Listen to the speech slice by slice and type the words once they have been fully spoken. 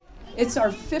It's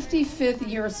our 55th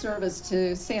year of service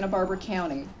to Santa Barbara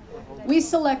County. We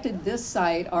selected this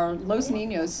site, our Los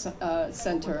Niños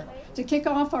Center, to kick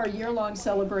off our year-long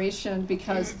celebration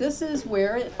because this is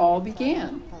where it all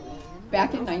began,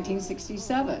 back in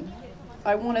 1967.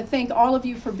 I want to thank all of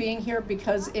you for being here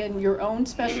because in your own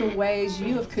special ways,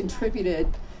 you have contributed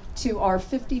to our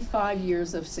 55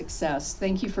 years of success.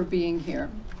 Thank you for being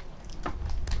here.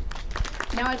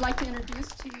 Now I'd like to introduce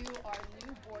to you our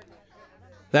new board member.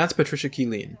 That's Patricia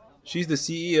Keeleen. She's the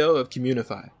CEO of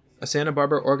Communify, a Santa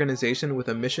Barbara organization with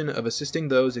a mission of assisting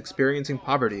those experiencing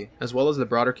poverty as well as the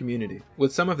broader community,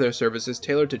 with some of their services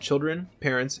tailored to children,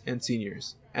 parents, and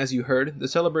seniors. As you heard, the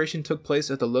celebration took place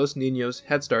at the Los Niños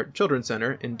Head Start Children's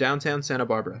Center in downtown Santa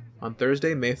Barbara on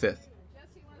Thursday, May 5th.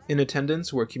 In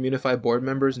attendance were Communify board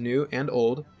members new and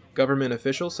old, government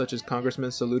officials such as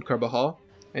Congressman Salud Carbajal,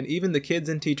 and even the kids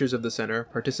and teachers of the center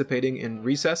participating in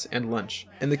recess and lunch.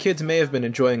 And the kids may have been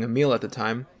enjoying a meal at the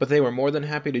time, but they were more than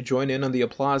happy to join in on the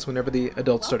applause whenever the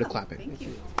adults started clapping. Thank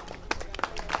you.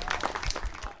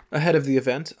 Ahead of the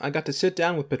event, I got to sit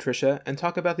down with Patricia and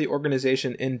talk about the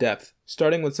organization in depth,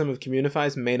 starting with some of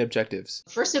Communify's main objectives.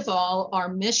 First of all, our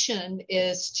mission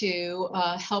is to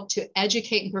help to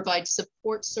educate and provide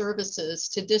support services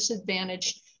to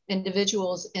disadvantaged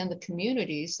individuals in the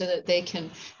community so that they can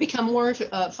become more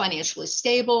financially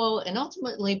stable and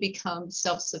ultimately become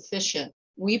self-sufficient.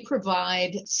 We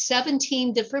provide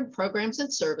 17 different programs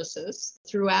and services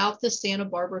throughout the Santa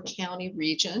Barbara County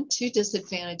region to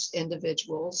disadvantaged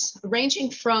individuals,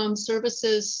 ranging from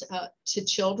services to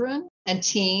children and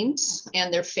teens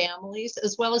and their families,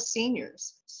 as well as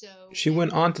seniors. She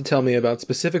went on to tell me about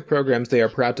specific programs they are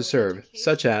proud to serve,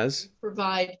 such as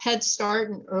provide Head Start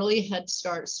and early Head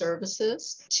Start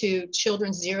services to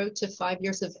children 0 to 5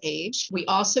 years of age. We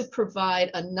also provide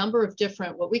a number of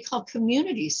different what we call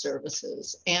community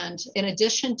services. And in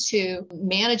addition to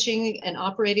managing and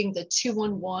operating the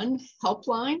 211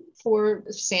 helpline for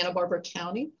Santa Barbara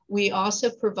County, we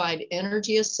also provide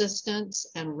energy assistance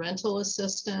and rental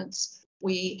assistance.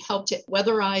 We help to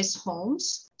weatherize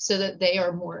homes so that they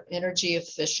are more energy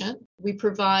efficient. We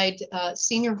provide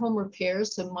senior home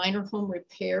repairs and minor home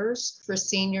repairs for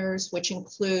seniors, which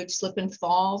include slip and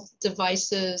fall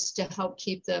devices to help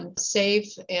keep them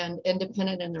safe and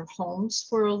independent in their homes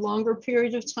for a longer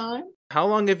period of time. How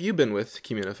long have you been with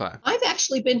Communify? I've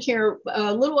actually been here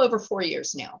a little over 4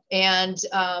 years now. And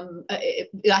I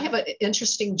have an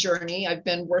interesting journey. I've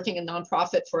been working in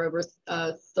nonprofit for over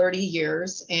 30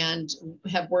 years and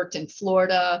have worked in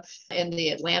Florida, in the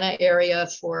Atlanta area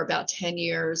for about 10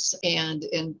 years, and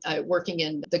in working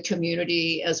in the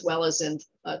community as well as in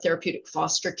therapeutic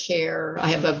foster care. I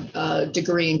have a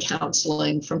degree in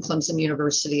counseling from Clemson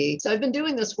University. So I've been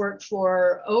doing this work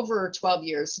for over 12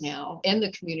 years now in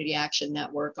the Community Action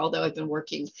Network, although I've been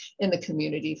working in the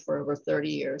community for over 30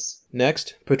 years.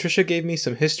 Next, Patricia gave me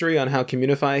some history on how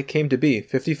Communify came to be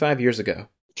 55 years ago.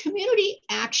 Community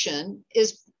Action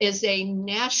is a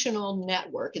national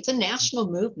network. It's a national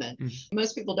movement.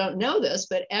 Most people don't know this,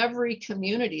 but every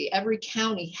community, every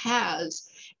county has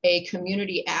a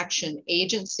community action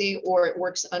agency, or it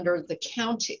works under the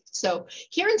county. So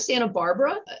here in Santa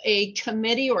Barbara, a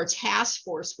committee or task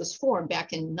force was formed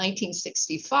back in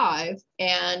 1965.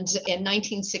 And in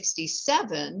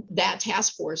 1967, that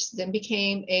task force then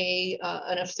became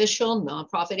an official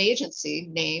nonprofit agency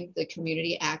named the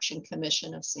Community Action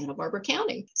Commission of Santa Barbara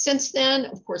County. Since then,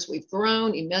 of course, we've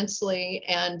grown immensely.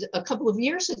 And a couple of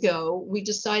years ago, we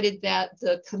decided that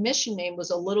the commission name was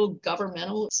a little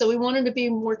governmental. So we wanted to be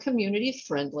more community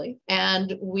friendly.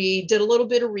 And we did a little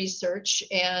bit of research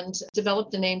and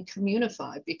developed the name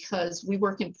Communify because we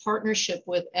work in partnership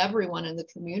with everyone in the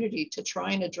community to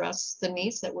try and address the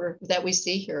needs that we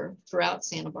see here throughout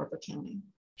Santa Barbara County.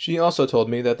 She also told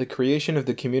me that the creation of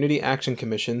the Community Action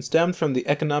Commission stemmed from the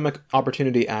Economic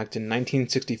Opportunity Act in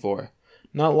 1964,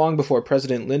 not long before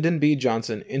President Lyndon B.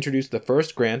 Johnson introduced the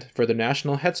first grant for the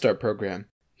National Head Start program.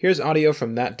 Here's audio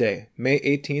from that day, May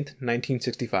 18th,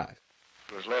 1965.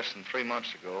 It was less than 3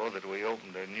 months ago that we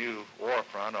opened a new war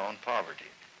front on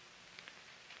poverty.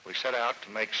 We set out to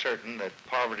make certain that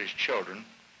poverty's children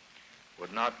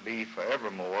would not be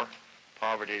forevermore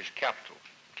poverty's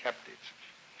captives.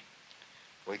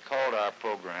 We called our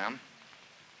program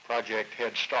Project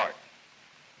Head Start.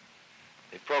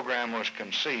 The program was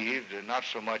conceived not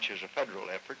so much as a federal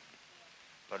effort,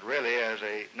 but really as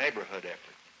a neighborhood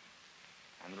effort.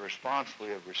 And the response we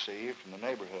have received from the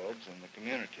neighborhoods and the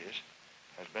communities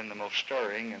has been the most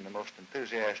stirring and the most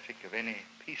enthusiastic of any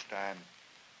peacetime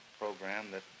program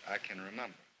that I can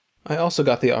remember. I also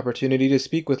got the opportunity to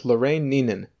speak with Lorraine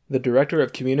Neenan, the director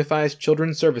of Communify's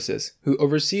Children's Services, who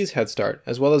oversees Head Start,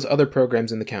 as well as other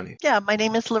programs in the county. Yeah, my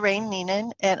name is Lorraine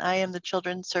Neenan, and I am the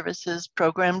Children's Services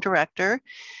Program Director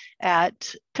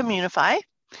at Communify.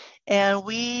 And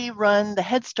we run the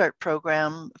Head Start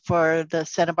program for the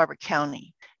Santa Barbara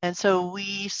County. And so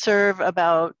we serve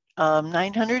about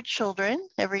 900 children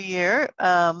every year,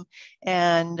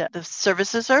 and the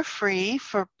services are free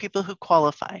for people who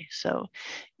qualify. So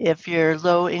if you're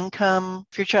low income,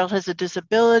 if your child has a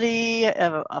disability,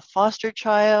 a foster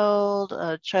child,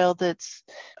 a child that's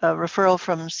a referral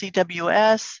from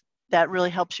CWS, that really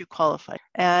helps you qualify.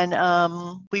 And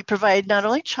we provide not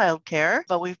only childcare,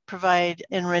 but we provide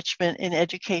enrichment in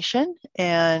education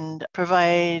and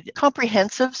provide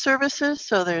comprehensive services.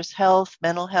 So there's health,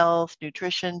 mental health,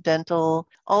 nutrition, dental,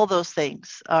 all those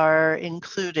things are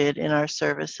included in our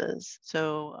services.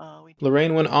 So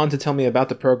Lorraine went on to tell me about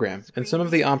the program and some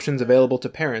of the options available to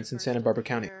parents in Santa Barbara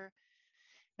County.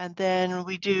 And then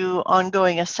we do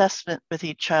ongoing assessment with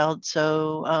each child.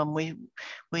 So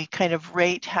we kind of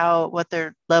rate what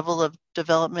their level of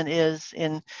development is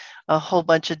in a whole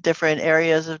bunch of different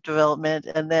areas of development,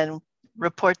 and then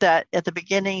report that at the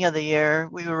beginning of the year.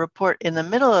 We will report in the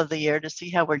middle of the year to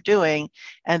see how we're doing,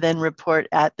 and then report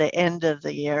at the end of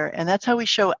the year. And that's how we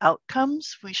show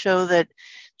outcomes. We show that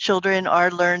children are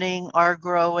learning, are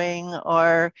growing,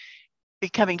 are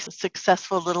becoming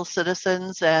successful little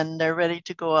citizens, and they're ready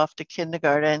to go off to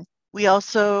kindergarten. We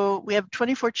have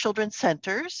 24 children's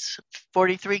centers,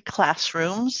 43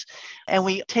 classrooms, and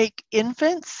we take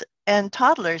infants and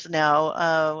toddlers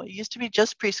now. It used to be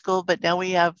just preschool, but now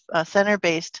we have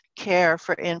center-based care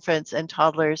for infants and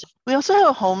toddlers. We also have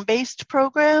a home-based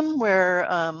program where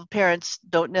parents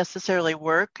don't necessarily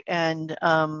work, and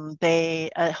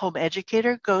a home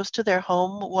educator goes to their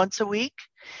home once a week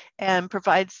and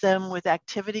provides them with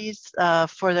activities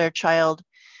for their child.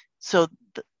 So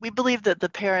we believe that the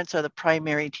parents are the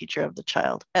primary teacher of the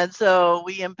child. And so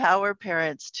we empower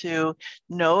parents to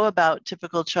know about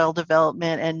typical child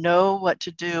development and know what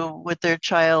to do with their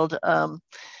child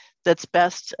that's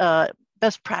best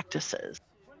practices.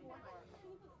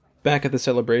 Back at the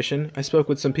celebration, I spoke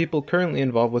with some people currently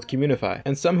involved with Communify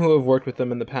and some who have worked with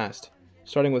them in the past.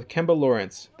 Starting with Kemba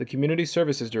Lawrence, the Community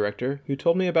Services Director, who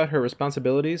told me about her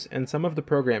responsibilities and some of the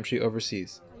programs she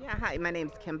oversees. Hi, my name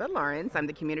is Kemba Lawrence. I'm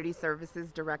the Community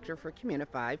Services Director for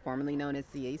Communify, formerly known as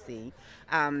CAC.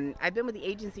 I've been with the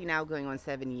agency now going on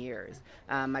 7 years.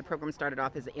 My program started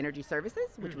off as Energy Services,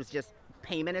 which was just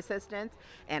payment assistance,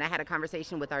 and I had a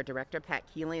conversation with our director, Pat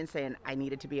Keelan, saying I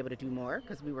needed to be able to do more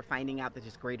because we were finding out that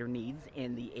there's greater needs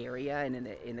in the area and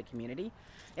in the community.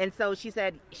 And so she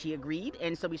said she agreed,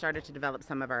 and so we started to develop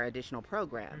some of our additional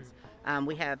programs.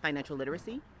 We have financial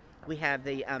literacy. We have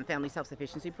the Family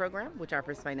Self-Sufficiency Program, which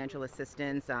offers financial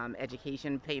assistance,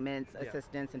 education payments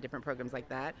assistance, and different programs like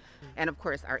that. And of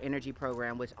course, our energy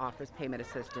program, which offers payment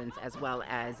assistance as well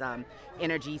as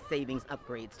energy savings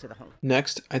upgrades to the home.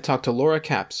 Next, I talked to Laura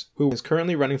Capps, who is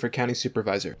currently running for county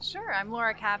supervisor. Sure, I'm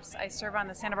Laura Capps. I serve on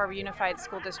the Santa Barbara Unified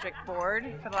School District Board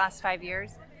for the last 5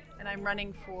 years, and I'm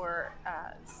running for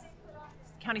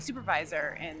county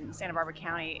supervisor in Santa Barbara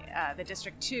County, the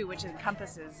District 2, which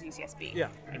encompasses UCSB. Yeah.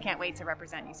 I can't wait to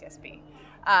represent UCSB.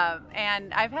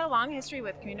 And I've had a long history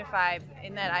with Communify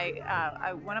in that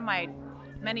I one of my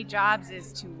many jobs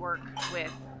is to work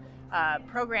with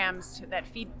programs that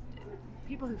feed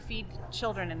people who feed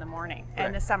children in the morning and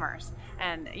in the summers.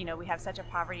 And we have such a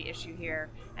poverty issue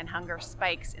here, and hunger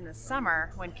spikes in the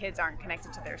summer when kids aren't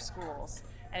connected to their schools.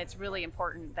 And it's really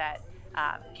important that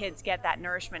kids get that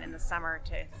nourishment in the summer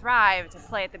to thrive, to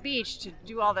play at the beach, to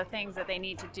do all the things that they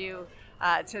need to do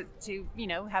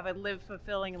to have a live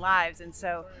fulfilling lives. And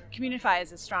so Communify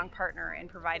is a strong partner in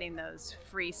providing those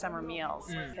free summer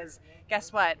meals. Because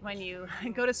guess what? When you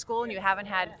go to school and you haven't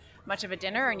had much of a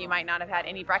dinner and you might not have had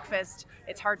any breakfast,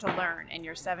 it's hard to learn, and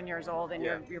you're 7 years old and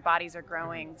your bodies are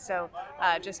growing. So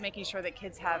just making sure that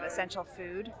kids have essential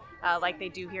food like they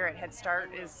do here at Head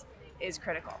Start is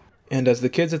critical. And as the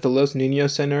kids at the Los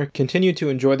Niños Center continue to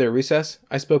enjoy their recess,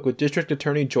 I spoke with District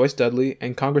Attorney Joyce Dudley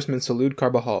and Congressman Salud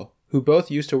Carbajal, who both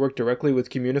used to work directly with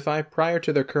Communify prior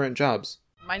to their current jobs.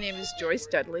 My name is Joyce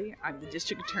Dudley. I'm the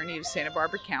District Attorney of Santa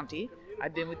Barbara County.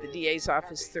 I've been with the DA's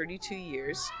office 32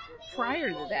 years.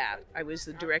 Prior to that, I was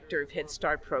the Director of Head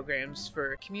Start programs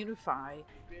for Communify,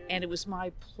 and it was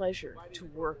my pleasure to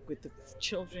work with the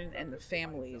children and the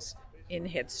families in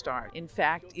Head Start. In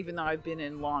fact, even though I've been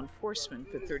in law enforcement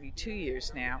for 32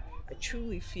 years now, I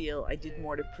truly feel I did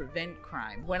more to prevent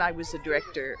crime when I was the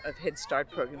director of Head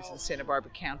Start programs in Santa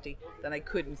Barbara County than I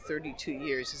could in 32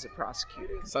 years as a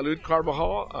prosecutor. Salud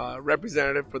Carvajal,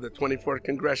 representative for the 24th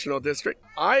Congressional District.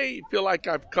 I feel like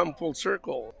I've come full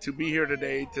circle to be here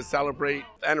today to celebrate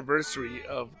the anniversary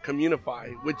of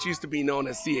Communify, which used to be known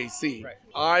as CAC.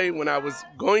 Right. When I was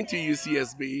going to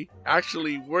UCSB,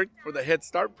 actually worked for the Head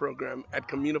Start program at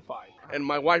Communify. And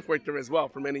my wife worked there as well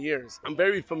for many years. I'm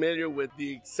very familiar with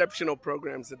the exceptional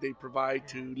programs that they provide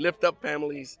to lift up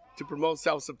families, to promote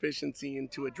self-sufficiency, and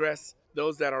to address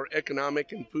those that are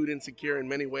economic and food insecure in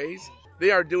many ways. They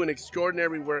are doing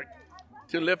extraordinary work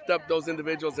to lift up those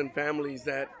individuals and families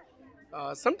that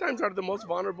sometimes are the most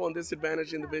vulnerable and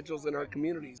disadvantaged individuals in our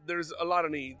communities. There's a lot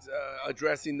of needs,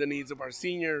 addressing the needs of our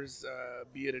seniors,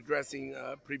 be it addressing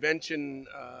prevention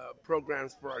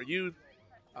programs for our youth,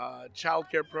 child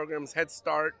care programs, Head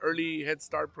Start, early Head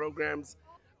Start programs.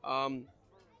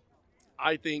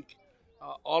 I think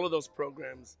all of those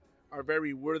programs are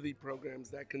very worthy programs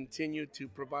that continue to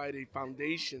provide a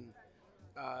foundation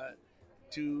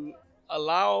to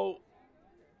allow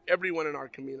everyone in our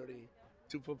community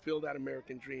to fulfill that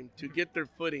American dream, to get their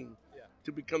footing,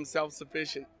 to become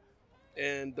self-sufficient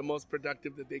and the most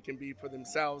productive that they can be for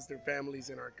themselves, their families,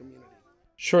 and our community.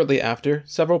 Shortly after,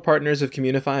 several partners of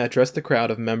Communify addressed the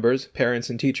crowd of members, parents,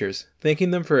 and teachers,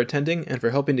 thanking them for attending and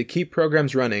for helping to keep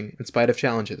programs running in spite of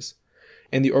challenges.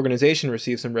 And the organization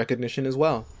received some recognition as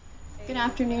well. Good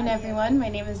afternoon, everyone. My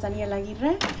name is Daniela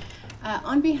Aguirre.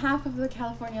 On behalf of the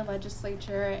California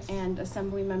Legislature and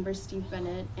Assembly Member Steve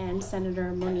Bennett and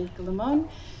Senator Monique Limon,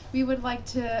 we would like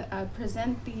to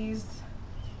present these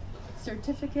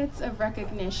certificates of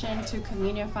recognition to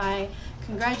Communify,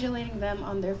 congratulating them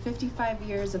on their 55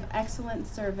 years of excellent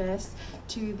service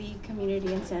to the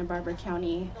community in Santa Barbara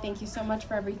County. Thank you so much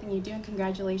for everything you do, and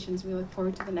congratulations. We look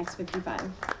forward to the next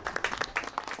 55.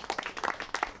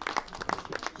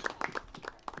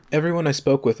 Everyone I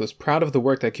spoke with was proud of the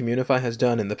work that Communify has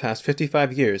done in the past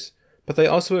 55 years, but they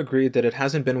also agreed that it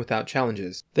hasn't been without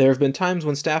challenges. There have been times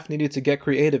when staff needed to get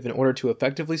creative in order to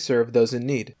effectively serve those in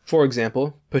need. For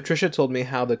example, Patricia told me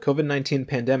how the COVID-19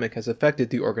 pandemic has affected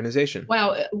the organization.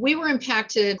 Wow, we were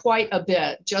impacted quite a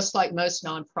bit, just like most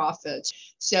nonprofits.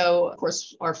 So, of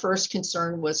course, our first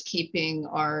concern was keeping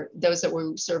those that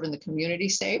we serve in the community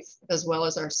safe, as well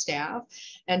as our staff.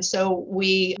 And so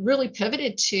we really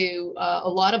pivoted to a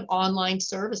lot of online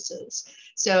services.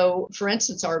 So, for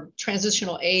instance, our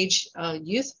transitional age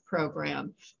youth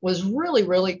program was really,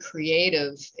 really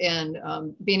creative in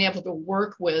being able to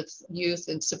work with youth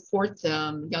and support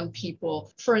them, young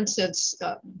people. For instance,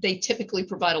 they typically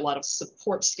provide a lot of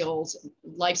support skills,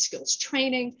 life skills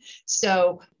training.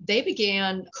 So they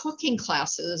began cooking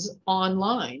classes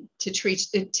online to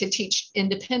teach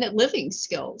independent living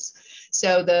skills.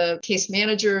 So the case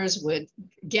managers would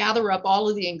gather up all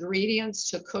of the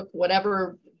ingredients to cook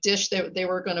whatever dish that they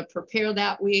were going to prepare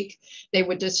that week. They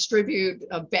would distribute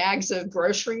bags of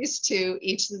groceries to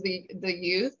each of the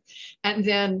youth. And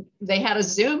then they had a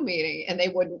Zoom meeting, and they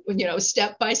would,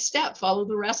 step by step follow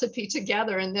the recipe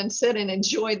together and then sit and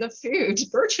enjoy the food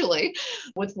virtually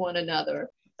with one another.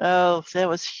 Oh, that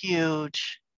was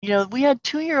huge. We had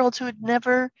 2-year-olds who had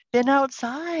never been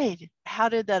outside. How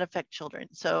did that affect children?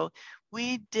 So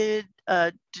we did,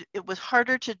 it was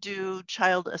harder to do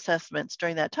child assessments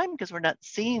during that time because we're not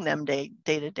seeing them day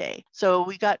to day. So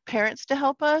we got parents to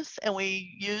help us, and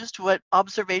we used what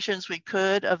observations we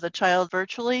could of the child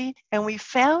virtually. And we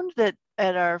found that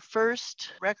at our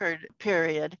first record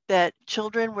period that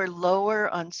children were lower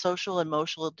on social and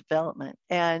emotional development.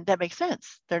 And that makes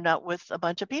sense. They're not with a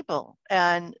bunch of people.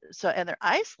 And they're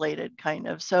isolated kind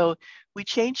of. So we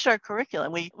changed our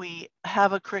curriculum. We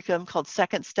have a curriculum called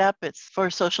Second Step. It's for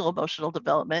social emotional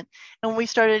development. And we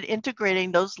started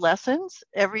integrating those lessons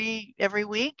every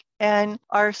week, and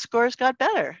our scores got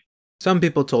better. Some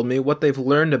people told me what they've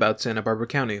learned about Santa Barbara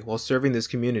County while serving this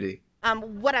community.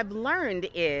 What I've learned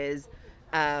is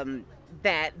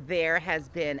that there has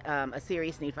been a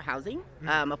serious need for housing,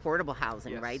 affordable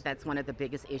housing, yes. Right? That's one of the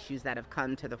biggest issues that have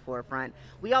come to the forefront.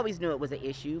 We always knew it was an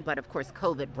issue, but of course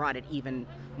COVID brought it even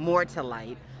more to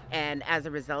light. And as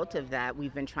a result of that,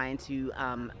 we've been trying to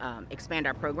expand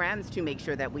our programs to make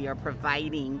sure that we are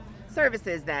providing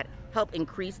services that help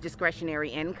increase discretionary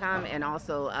income, and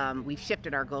also we've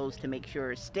shifted our goals to make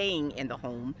sure staying in the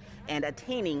home and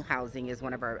attaining housing is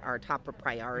one of our top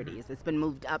priorities. It's been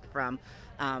moved up from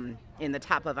in the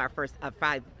top of our first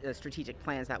 5 strategic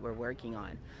plans that we're working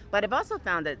on. But I've also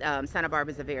found that Santa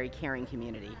Barbara is a very caring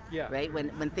community, right?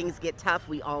 When things get tough,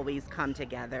 we always come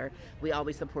together. We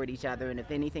always support each other. And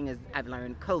if anything, I've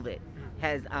learned COVID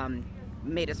has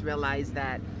made us realize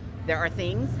that there are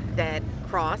things that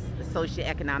cross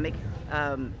socioeconomic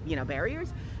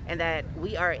barriers, and that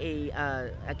we are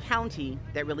a county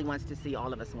that really wants to see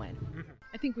all of us win.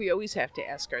 I think we always have to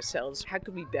ask ourselves, how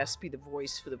can we best be the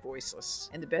voice for the voiceless?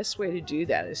 And the best way to do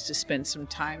that is to spend some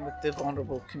time with the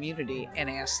vulnerable community and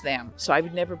ask them. So I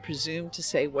would never presume to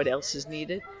say what else is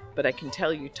needed, but I can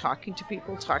tell you, talking to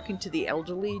people, talking to the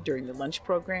elderly during the lunch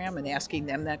program and asking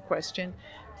them that question,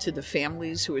 to the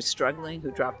families who are struggling,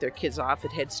 who drop their kids off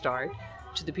at Head Start,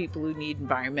 to the people who need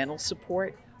environmental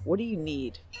support, what do you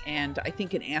need? And I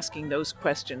think in asking those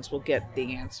questions, we'll get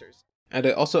the answers. And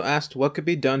I also asked what could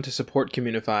be done to support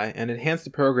Communify and enhance the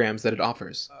programs that it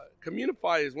offers.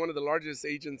 Communify is one of the largest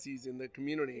agencies in the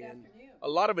community, and a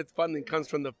lot of its funding comes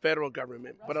from the federal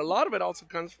government, but a lot of it also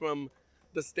comes from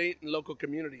the state and local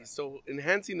communities. So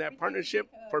enhancing that partnership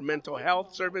for mental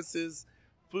health services,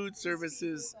 food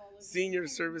services, senior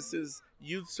services,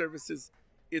 youth services,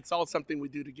 it's all something we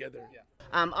do together.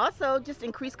 Also, just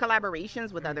increase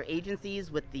collaborations with other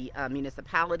agencies, with the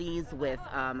municipalities, with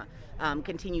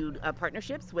continued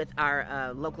partnerships with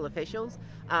our local officials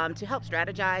to help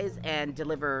strategize and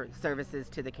deliver services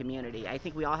to the community. I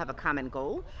think we all have a common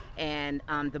goal, and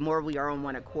the more we are on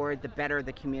one accord, the better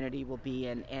the community will be,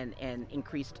 and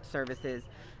increased services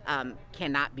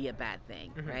cannot be a bad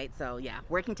thing, right? So yeah,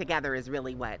 working together is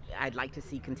really what I'd like to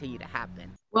see continue to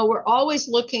happen. Well, we're always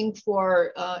looking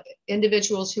for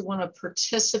individuals who want to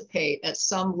participate at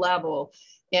some level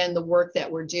in the work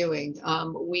that we're doing.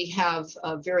 We have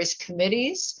various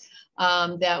committees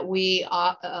that we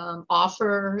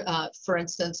offer, for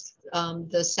instance,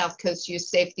 the South Coast Youth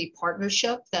Safety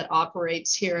Partnership that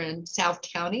operates here in South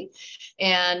County.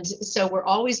 And so we're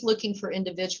always looking for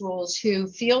individuals who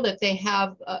feel that they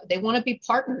want to be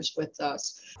partners with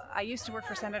us. I used to work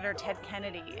for Senator Ted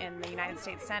Kennedy in the United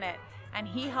States Senate, and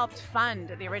he helped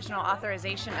fund the original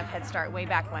authorization of Head Start way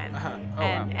back when.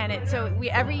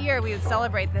 Every year we would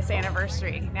celebrate this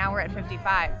anniversary. Now we're at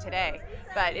 55 today,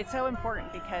 but it's so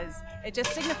important because it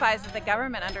just signifies that the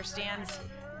government understands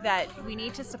that we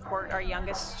need to support our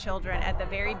youngest children at the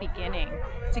very beginning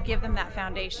to give them that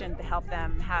foundation to help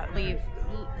them lead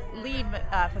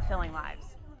fulfilling lives.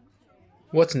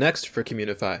 What's next for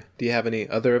Communify? Do you have any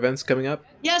other events coming up?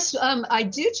 Yes, I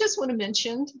do just want to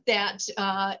mention that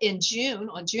in June,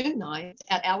 on June 9th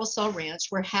at Alisal Ranch,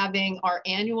 we're having our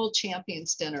annual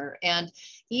Champions Dinner. And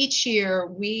each year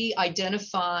we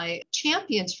identify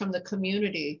champions from the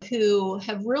community who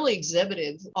have really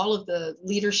exhibited all of the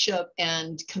leadership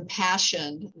and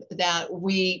compassion that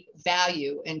we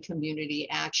value in community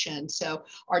action. So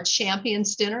our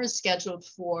Champions Dinner is scheduled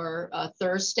for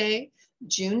Thursday,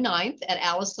 June 9th at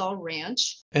Alisal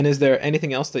Ranch. And is there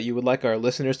anything else that you would like our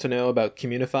listeners to know about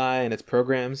Communify and its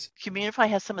programs? Communify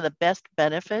has some of the best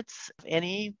benefits of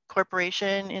any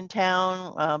corporation in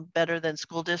town, better than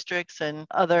school districts and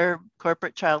other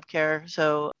corporate childcare.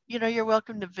 So, you're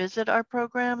welcome to visit our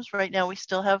programs. Right now, we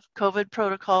still have COVID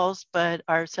protocols, but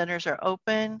our centers are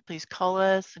open. Please call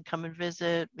us and come and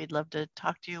visit. We'd love to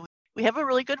talk to you. We have a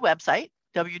really good website,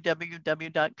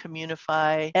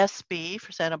 www.communifysb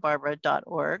for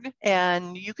SantaBarbara.org.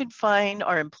 And you can find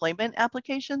our employment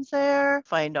applications there,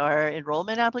 find our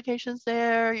enrollment applications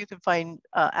there. You can find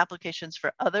applications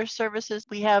for other services.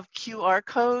 We have QR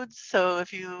codes. So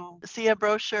if you see a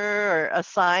brochure or a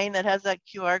sign that has that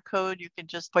QR code, you can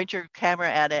just point your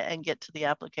camera at it and get to the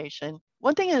application.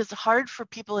 One thing is hard for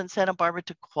people in Santa Barbara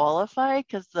to qualify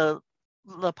because the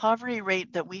poverty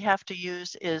rate that we have to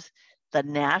use is the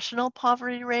national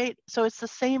poverty rate. So it's the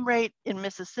same rate in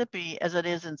Mississippi as it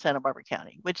is in Santa Barbara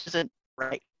County, which isn't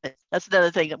right. That's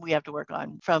another thing that we have to work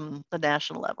on from the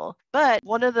national level. But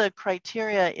one of the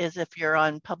criteria is if you're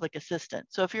on public assistance.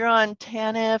 So if you're on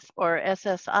TANF or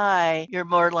SSI, you're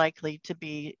more likely to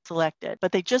be selected.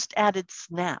 But they just added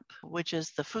SNAP, which is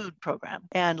the food program.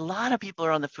 And a lot of people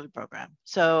are on the food program.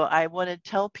 So I want to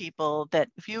tell people that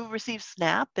if you receive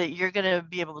SNAP, that you're going to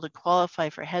be able to qualify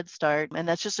for Head Start. And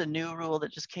that's just a new rule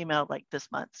that just came out like this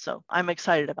month. So I'm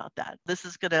excited about that. This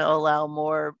is going to allow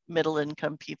more middle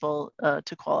income people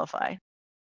to qualify.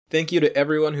 Thank you to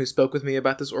everyone who spoke with me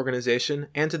about this organization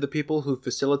and to the people who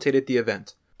facilitated the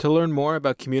event. To learn more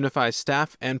about Communify's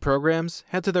staff and programs,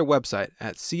 head to their website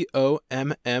at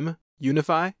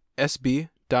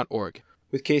communifysb.org.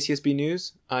 With KCSB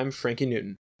News, I'm Frankie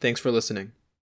Newton. Thanks for listening.